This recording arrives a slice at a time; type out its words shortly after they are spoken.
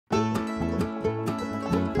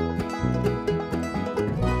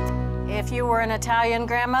If you were an Italian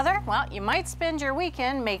grandmother, well, you might spend your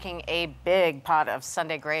weekend making a big pot of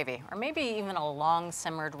Sunday gravy, or maybe even a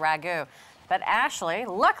long-simmered ragu. But Ashley,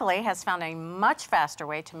 luckily, has found a much faster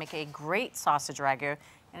way to make a great sausage ragu,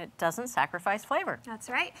 and it doesn't sacrifice flavor. That's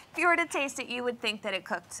right. If you were to taste it, you would think that it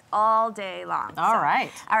cooked all day long. All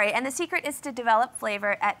right, and the secret is to develop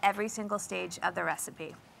flavor at every single stage of the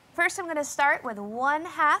recipe. First, I'm gonna start with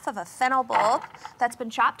 1/2 of a fennel bulb that's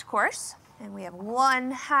been chopped coarse. And we have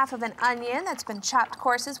 1/2 of an onion that's been chopped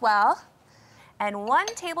coarse as well. And 1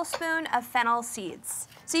 tablespoon of fennel seeds.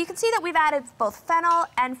 So you can see that we've added both fennel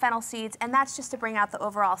and fennel seeds, and that's just to bring out the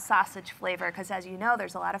overall sausage flavor, because as you know,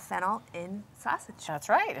 there's a lot of fennel in sausage. That's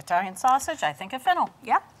right. Italian sausage, I think of fennel.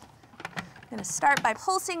 Yep. I'm gonna start by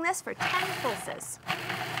pulsing this for 10 pulses.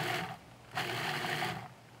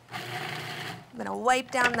 I'm gonna wipe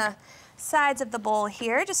down the sides of the bowl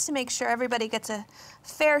here just to make sure everybody gets a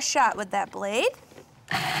fair shot with that blade.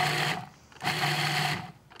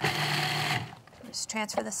 Just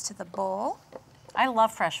transfer this to the bowl. I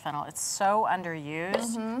love fresh fennel. It's so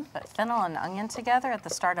underused, but fennel and onion together at the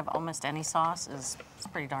start of almost any sauce is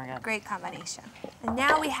pretty darn good. Great combination. And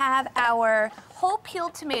now we have our whole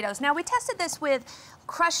peeled tomatoes. Now we tested this with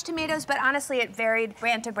crushed tomatoes, but honestly it varied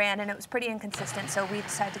brand to brand and it was pretty inconsistent, so we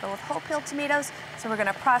decided to go with whole peeled tomatoes. So we're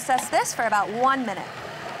gonna process this for about 1 minute.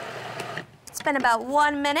 It's been about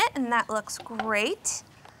 1 minute and that looks great.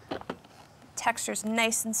 Texture's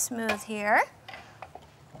nice and smooth here.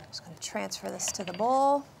 Just gonna transfer this to the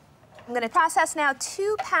bowl. I'm gonna process now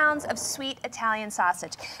 2 pounds of sweet Italian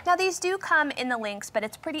sausage. Now these do come in the links, but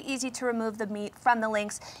it's pretty easy to remove the meat from the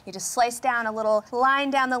links. You just slice down a little line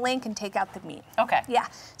down the link and take out the meat. Okay. Yeah,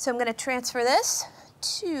 so I'm gonna transfer this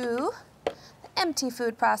to the empty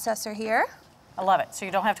food processor here. I love it. So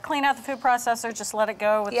you don't have to clean out the food processor, just let it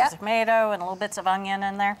go with the tomato and little bits of onion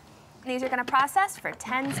in there. These are gonna process for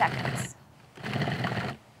 10 seconds.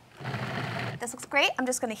 This looks great. I'm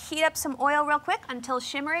just gonna heat up some oil real quick until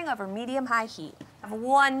shimmering over medium-high heat. I have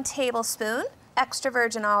 1 tablespoon extra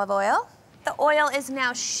virgin olive oil. The oil is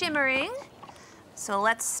now shimmering, so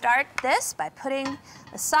let's start this by putting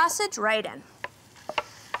the sausage right in.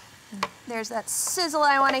 There's that sizzle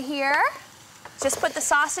I wanna hear. Just put the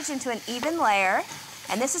sausage into an even layer,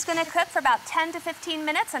 and this is gonna cook for about 10 to 15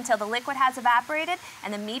 minutes until the liquid has evaporated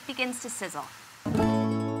and the meat begins to sizzle.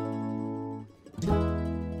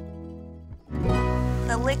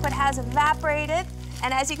 The liquid has evaporated,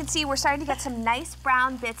 and as you can see, we're starting to get some nice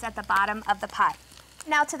brown bits at the bottom of the pot.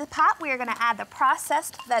 Now to the pot, we are gonna add the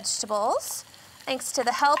processed vegetables, thanks to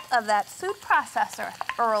the help of that food processor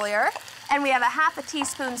earlier. And we have 1/2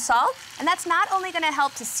 teaspoon salt, and that's not only gonna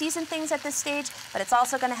help to season things at this stage, but it's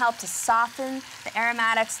also gonna help to soften the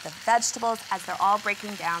aromatics, the vegetables, as they're all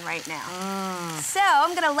breaking down right now. So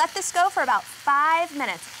I'm gonna let this go for about 5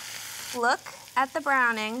 minutes. Look at the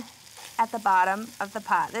browning at the bottom of the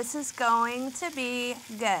pot. This is going to be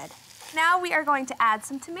good. Now we are going to add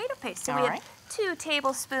some tomato paste. So we have 2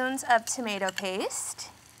 tablespoons of tomato paste.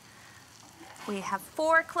 We have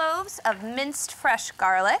 4 cloves of minced fresh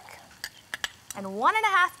garlic and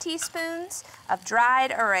 1.5 teaspoons of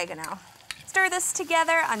dried oregano. Stir this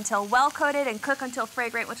together until well coated and cook until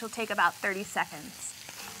fragrant, which will take about 30 seconds.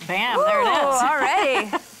 Bam, there it is.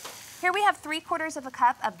 Already. Here we have 3/4 of a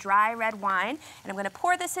cup of dry red wine, and I'm gonna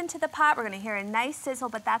pour this into the pot. We're gonna hear a nice sizzle,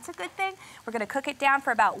 but that's a good thing. We're gonna cook it down for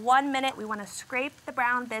about 1 minute. We wanna scrape the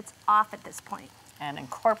brown bits off at this point. And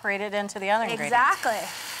incorporate it into the other ingredients. Exactly.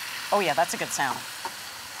 Oh yeah, that's a good sound.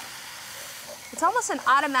 It's almost an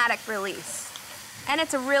automatic release. And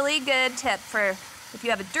it's a really good tip for if you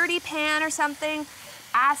have a dirty pan or something.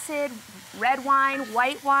 Acid, red wine,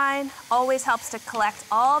 white wine always helps to collect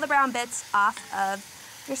all the brown bits off of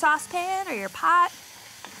your saucepan or your pot.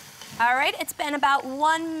 All right, it's been about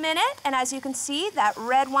 1 minute, and as you can see, that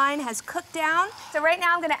red wine has cooked down. So right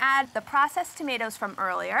now I'm gonna add the processed tomatoes from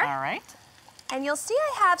earlier. All right. And you'll see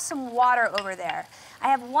I have some water over there. I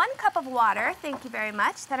have 1 cup of water, thank you very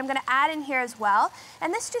much, that I'm gonna add in here as well.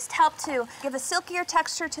 And this just helped to give a silkier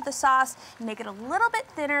texture to the sauce and make it a little bit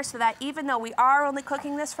thinner so that even though we are only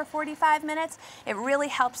cooking this for 45 minutes, it really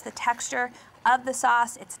helps the texture of the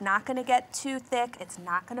sauce. It's not gonna get too thick, it's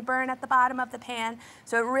not gonna burn at the bottom of the pan,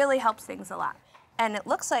 so it really helps things a lot. And it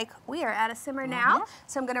looks like we are at a simmer now,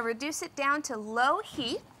 so I'm gonna reduce it down to low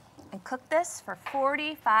heat and cook this for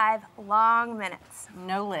 45 long minutes.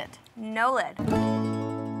 No lid. No lid.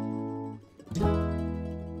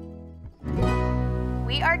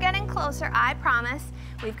 We are getting closer, I promise.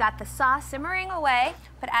 We've got the sauce simmering away,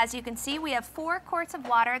 but as you can see, we have 4 quarts of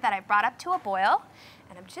water that I brought up to a boil.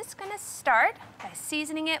 And I'm just gonna start by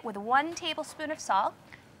seasoning it with 1 tablespoon of salt.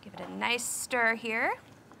 Give it a nice stir here.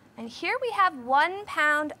 And here we have 1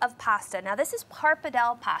 pound of pasta. Now this is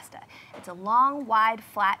pappardelle pasta. It's a long, wide,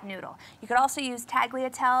 flat noodle. You could also use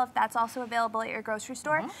tagliatelle if that's also available at your grocery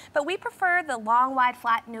store. But we prefer the long, wide,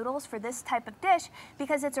 flat noodles for this type of dish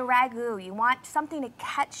because it's a ragu. You want something to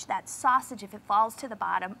catch that sausage if it falls to the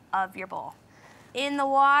bottom of your bowl. In the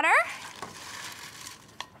water.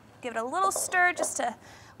 Give it a little stir just to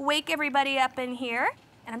wake everybody up in here.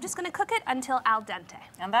 And I'm just gonna cook it until al dente.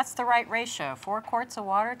 And that's the right ratio, 4 quarts of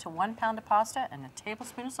water to 1 pound of pasta and a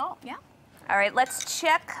tablespoon of salt. Yeah. All right, let's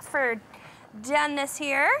check for doneness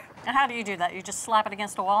here. And how do you do that? You just slap it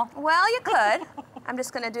against a wall? Well, you could. I'm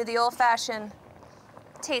just gonna do the old-fashioned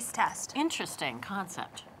taste test. Interesting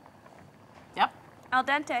concept. Yep. Al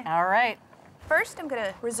dente. All right. First, I'm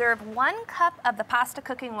gonna reserve 1 cup of the pasta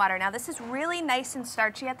cooking water. Now, this is really nice and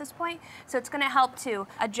starchy at this point, so it's gonna help to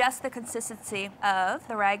adjust the consistency of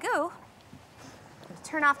the ragu. I'm gonna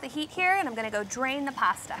turn off the heat here, and I'm gonna go drain the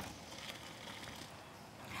pasta.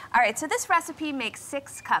 All right, so this recipe makes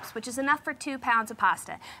 6 cups, which is enough for 2 pounds of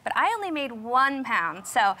pasta. But I only made 1 pound,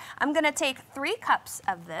 so I'm gonna take 3 cups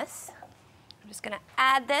of this. I'm just gonna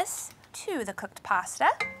add this to the cooked pasta.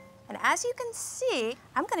 And as you can see,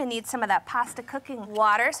 I'm gonna need some of that pasta cooking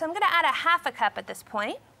water, so I'm gonna add a ½ a cup at this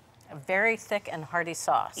point. A very thick and hearty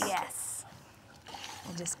sauce. Yes.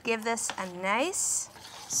 And just give this a nice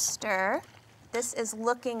stir. This is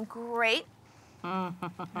looking great. All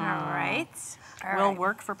right. Will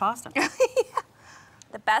work for pasta.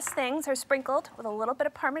 The best things are sprinkled with a little bit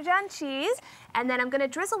of Parmesan cheese, and then I'm gonna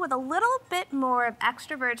drizzle with a little bit more of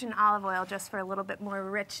extra virgin olive oil just for a little bit more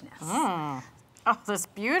richness. Oh, that's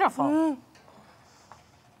beautiful.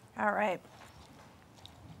 All right.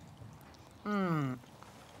 I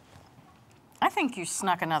think you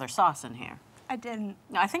snuck another sauce in here. I didn't.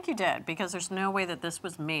 I think you did, because there's no way that this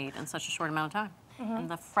was made in such a short amount of time. And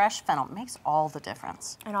the fresh fennel makes all the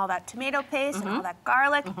difference. And all that tomato paste and all that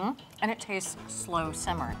garlic. And it tastes slow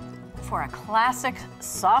simmering. For a classic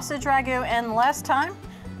sausage ragu in less time,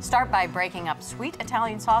 start by breaking up sweet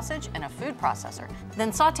Italian sausage in a food processor.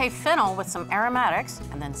 Then saute fennel with some aromatics,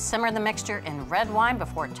 and then simmer the mixture in red wine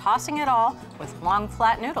before tossing it all with long,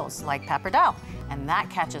 flat noodles like pappardelle. And that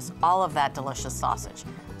catches all of that delicious sausage.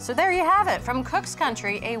 So there you have it, from Cook's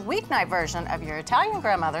Country, a weeknight version of your Italian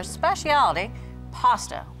grandmother's specialty,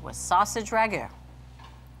 pasta with sausage ragu.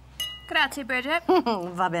 Grazie, Bridget.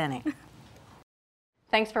 Va bene.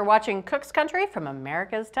 Thanks for watching Cook's Country from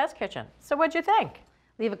America's Test Kitchen. So what'd you think?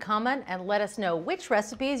 Leave a comment and let us know which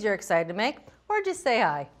recipes you're excited to make, or just say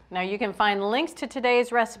hi. Now you can find links to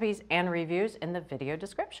today's recipes and reviews in the video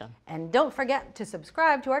description. And don't forget to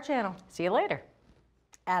subscribe to our channel. See you later.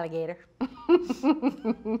 Alligator.